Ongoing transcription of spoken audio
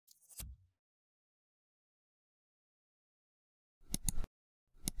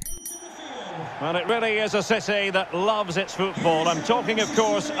Well, it really is a city that loves its football. I'm talking, of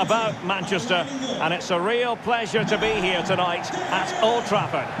course, about Manchester, and it's a real pleasure to be here tonight at Old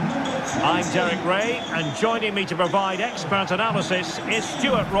Trafford. I'm Derek Ray, and joining me to provide expert analysis is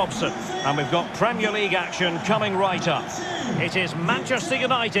Stuart Robson, and we've got Premier League action coming right up. It is Manchester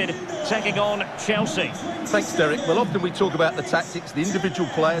United taking on Chelsea. Thanks, Derek. Well, often we talk about the tactics, the individual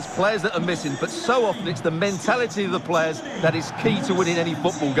players that are missing, but so often it's the mentality of the players that is key to winning any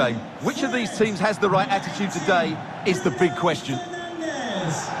football game. Which of these teams has the right attitude today is the big question.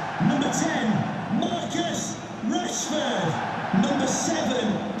 Fernandes, number 10, Marcus Rashford, number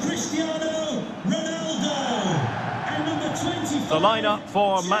 7, Cristiano Ronaldo, and number 25... The lineup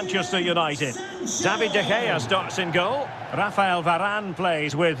for Manchester United. David De Gea starts in goal. Rafael Varane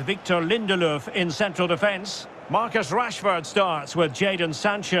plays with Victor Lindelof in central defence. Marcus Rashford starts with Jadon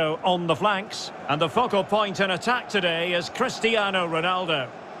Sancho on the flanks. And the focal point in attack today is Cristiano Ronaldo.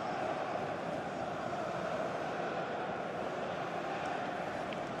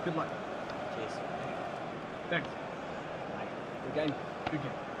 Good luck. Cheers. Thanks. Good game. Good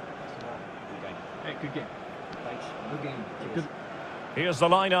game. Good game. Hey, good game. Thanks. Good game. Good. Here's the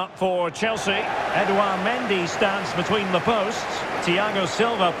lineup for Chelsea. Edouard Mendy stands between the posts. Thiago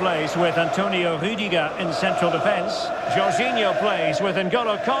Silva plays with Antonio Rudiger in central defence. Jorginho plays with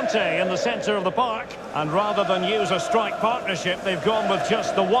N'Golo Kante in the centre of the park. And rather than use a strike partnership, they've gone with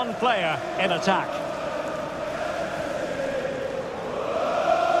just the one player in attack.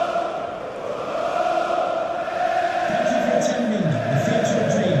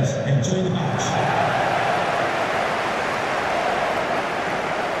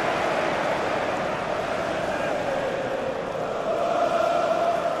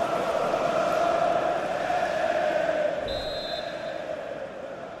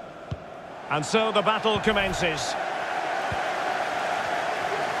 And so the battle commences.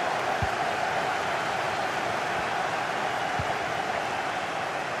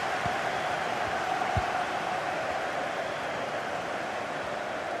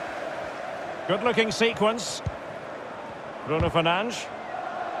 Good-looking sequence. Bruno Fernandes.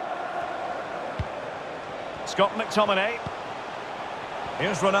 Scott McTominay.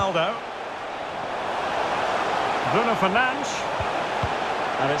 Here's Ronaldo. Bruno Fernandes.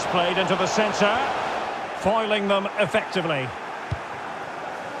 And it's played into the centre, foiling them effectively.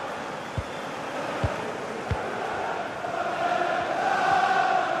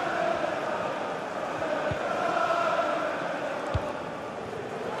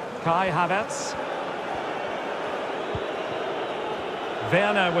 Kai Havertz.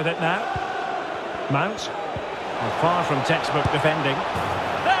 Werner with it now. Mount. Far from textbook defending.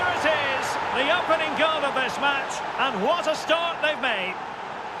 There it is! The opening goal of this match, and what a start they've made.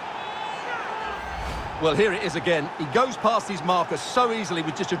 Well, here it is again. He goes past his marker so easily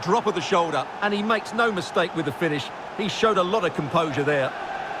with just a drop of the shoulder, and he makes no mistake with the finish. He showed a lot of composure there.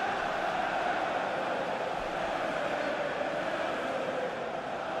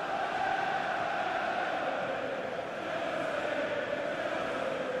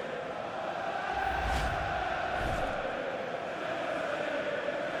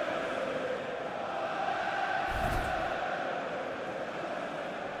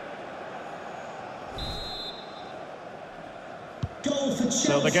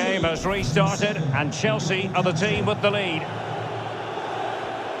 So the game has restarted, and Chelsea are the team with the lead.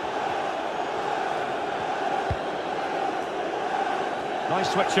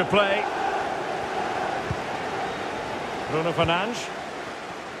 Nice switch of play. Bruno Fernandes.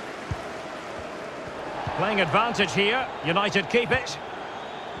 Playing advantage here. United keep it.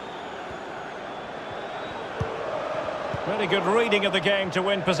 Really good reading of the game to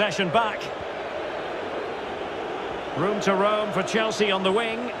win possession back. Room to roam for Chelsea on the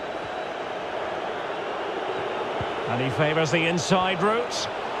wing. And he favours the inside route.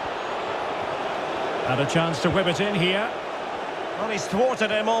 And a chance to whip it in here. Well, he's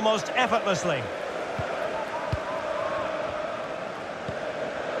thwarted him almost effortlessly.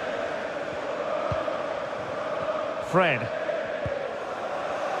 Fred.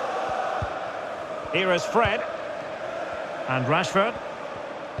 Here is Fred. And Rashford.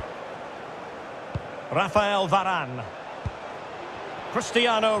 Rafael Varane.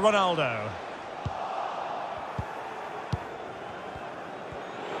 Cristiano Ronaldo.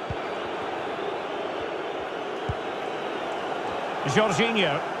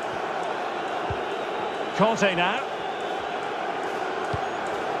 Jorginho. Kante now.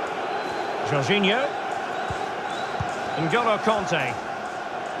 Jorginho. N'Golo Kante.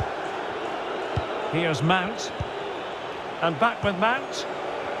 Here's Mount. And back with Mount.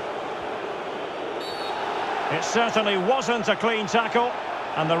 It certainly wasn't a clean tackle.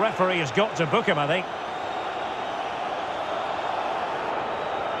 And the referee has got to book him, I think.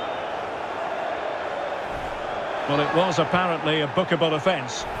 Well, it was apparently a bookable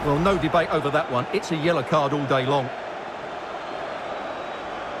offence. Well, no debate over that one. It's a yellow card all day long.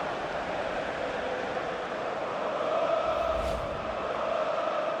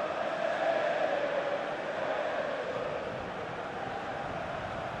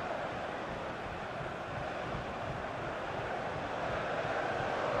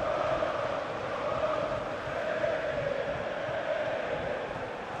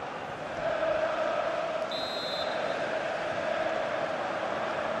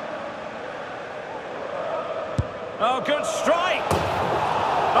 Oh, good strike!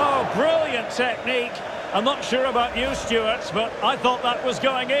 Oh, brilliant technique. I'm not sure about you, Stuart, but I thought that was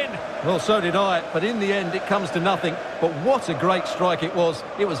going in. Well, so did I, but in the end it comes to nothing. But what a great strike it was.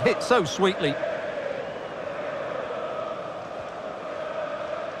 It was hit so sweetly.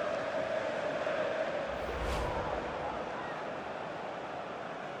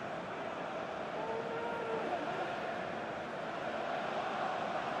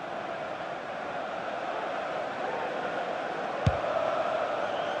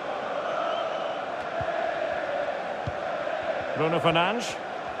 Fernandes.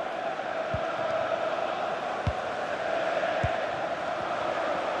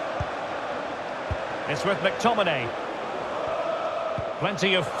 It's with McTominay.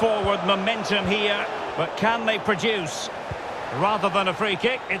 Plenty of forward momentum here, but can they produce? Rather than a free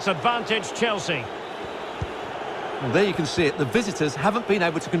kick, it's advantage Chelsea. Well, there you can see it. The visitors haven't been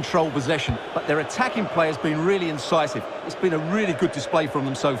able to control possession, but their attacking play has been really incisive. It's been a really good display from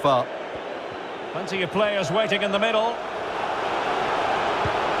them so far. Plenty of players waiting in the middle.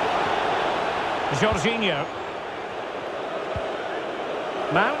 Jorginho.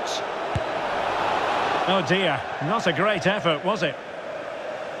 Mount. Oh dear, not a great effort, was it?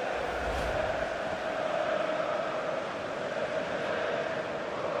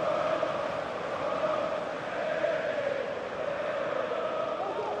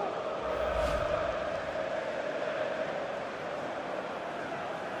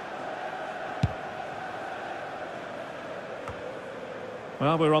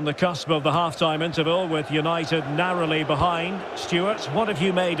 Well, we're on the cusp of the half-time interval with United narrowly behind. Stuart, what have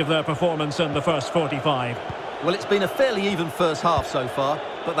you made of their performance in the first 45? Well, it's been a fairly even first half so far,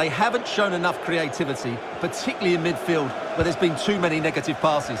 but they haven't shown enough creativity, particularly in midfield, where there's been too many negative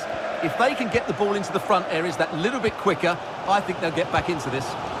passes. If they can get the ball into the front areas that little bit quicker, I think they'll get back into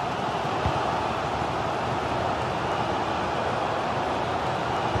this.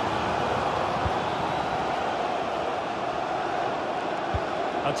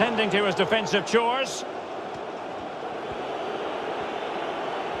 Attending to his defensive chores.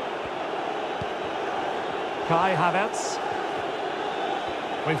 Kai Havertz.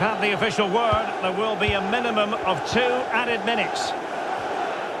 We've had the official word. There will be a minimum of 2 added minutes.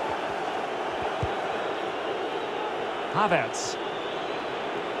 Havertz.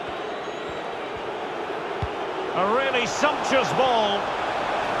 A really sumptuous ball.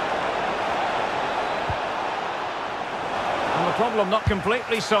 And the problem not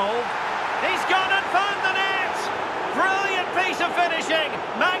completely solved. He's gone and found the net! Brilliant piece of finishing!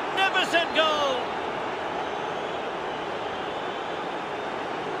 Magnificent goal!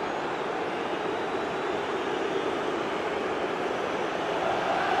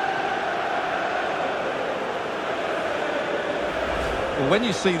 Well, when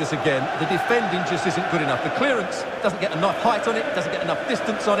you see this again, the defending just isn't good enough. The clearance doesn't get enough height on it, doesn't get enough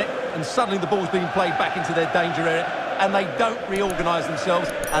distance on it, and suddenly the ball's being played back into their danger area, and they don't reorganise themselves,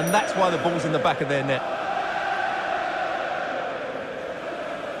 and that's why the ball's in the back of their net.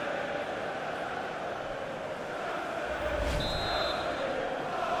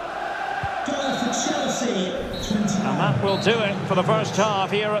 Goal for Chelsea, 29. And that will do it for the first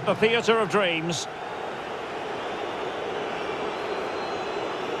half here at the Theatre of Dreams.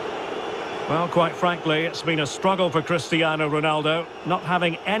 Well, quite frankly, it's been a struggle for Cristiano Ronaldo, not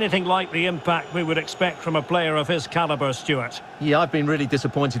having anything like the impact we would expect from a player of his calibre, Stuart. Yeah, I've been really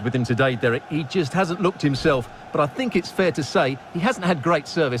disappointed with him today, Derek. He just hasn't looked himself, but I think it's fair to say he hasn't had great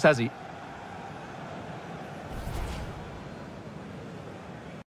service, has he?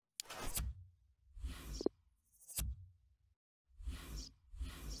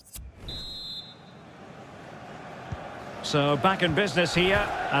 So back in business here,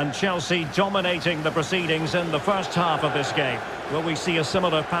 and Chelsea dominating the proceedings in the first half of this game. Will we see a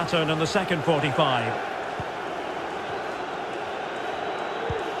similar pattern in the second 45?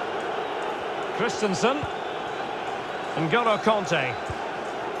 Christensen. And Kante.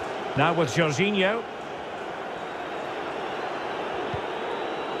 Now with Jorginho.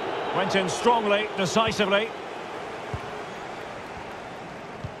 Went in strongly, decisively.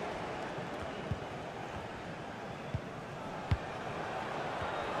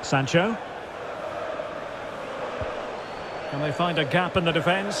 Sancho. Can they find a gap in the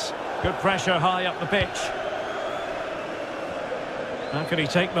defence? Good pressure high up the pitch. How can he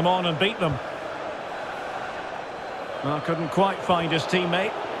take them on and beat them? Well, couldn't quite find his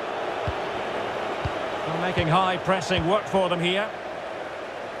teammate. They're making high pressing work for them here.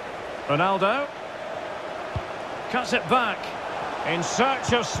 Ronaldo. Cuts it back. In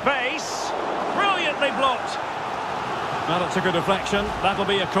search of space. Brilliantly blocked. Well, it's a good deflection. That'll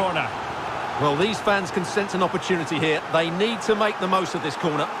be a corner. Well, these fans can sense an opportunity here. They need to make the most of this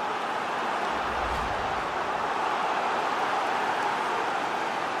corner.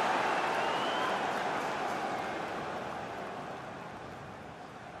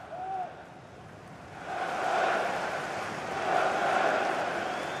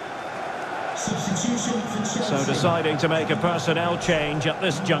 So deciding to make a personnel change at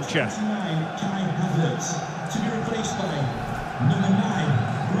this juncture. Havertz to be replaced by number 9,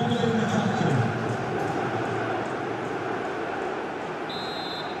 Ronaldo.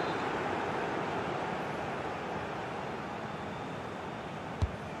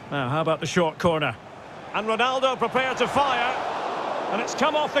 Now, how about the short corner? And Ronaldo prepared to fire. And it's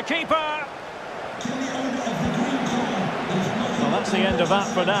come off the keeper. Well, that's the end of that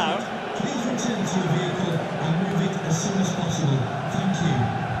for now. Please return to your vehicle and move it as soon as possible. Thank you.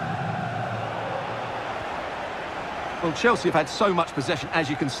 Well, Chelsea have had so much possession, as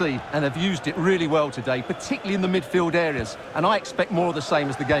you can see, and have used it really well today, particularly in the midfield areas. And I expect more of the same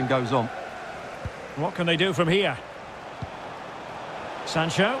as the game goes on. What can they do from here?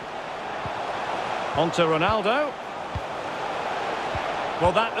 Sancho. On to Ronaldo.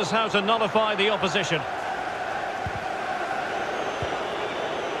 Well, that is how to nullify the opposition.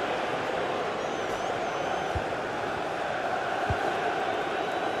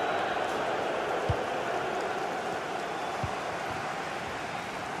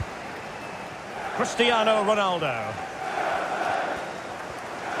 Cristiano Ronaldo.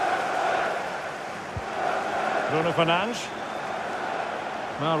 Bruno Fernandes.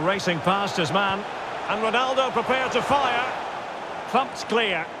 Well, racing past his man. And Ronaldo prepared to fire. Thumped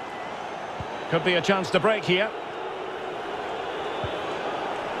clear. Could be a chance to break here.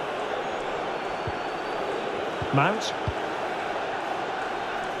 Mount.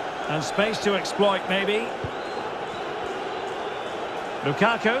 And space to exploit, maybe.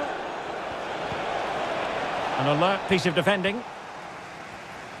 Lukaku. An alert piece of defending.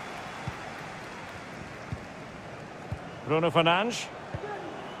 Bruno Fernandes.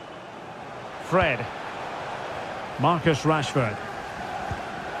 Fred. Marcus Rashford.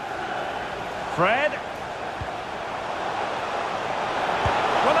 Fred.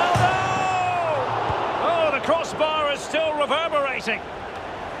 Ronaldo! Oh, the crossbar is still reverberating.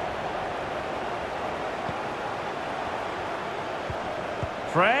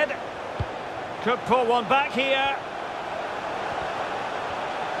 Fred. Could pull one back here.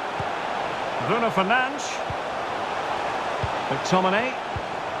 Bruno Fernandes. McTominay.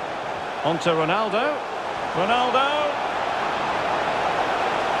 On to Ronaldo. Ronaldo.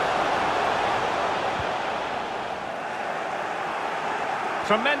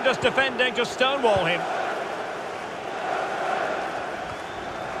 Tremendous defending to stonewall him.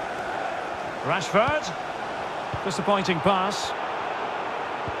 Rashford. Disappointing pass.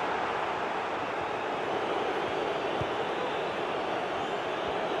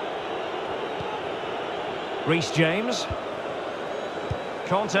 Reece James.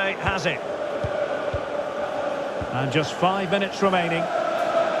 Kante has it. And just 5 minutes remaining.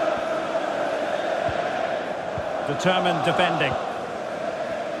 Determined defending.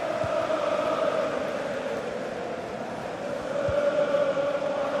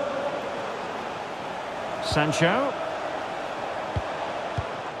 Sancho.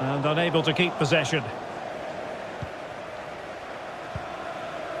 And unable to keep possession.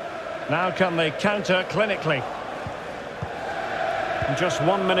 Now can they counter clinically? Just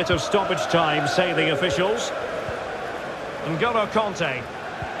 1 minute of stoppage time, say the officials. N'Golo Kante.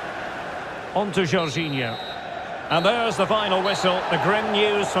 On to Jorginho. And there's the final whistle. The grim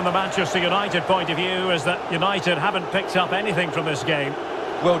news from the Manchester United point of view is that United haven't picked up anything from this game.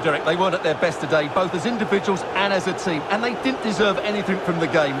 Well, Derek, they weren't at their best today, both as individuals and as a team. And they didn't deserve anything from the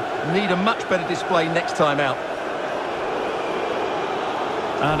game. Need a much better display next time out.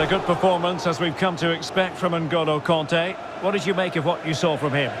 And a good performance, as we've come to expect from N'Golo Kante. What did you make of what you saw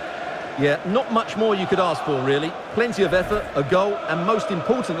from him? Yeah, not much more you could ask for, really. Plenty of effort, a goal, and most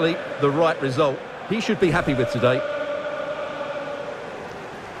importantly, the right result. He should be happy with today.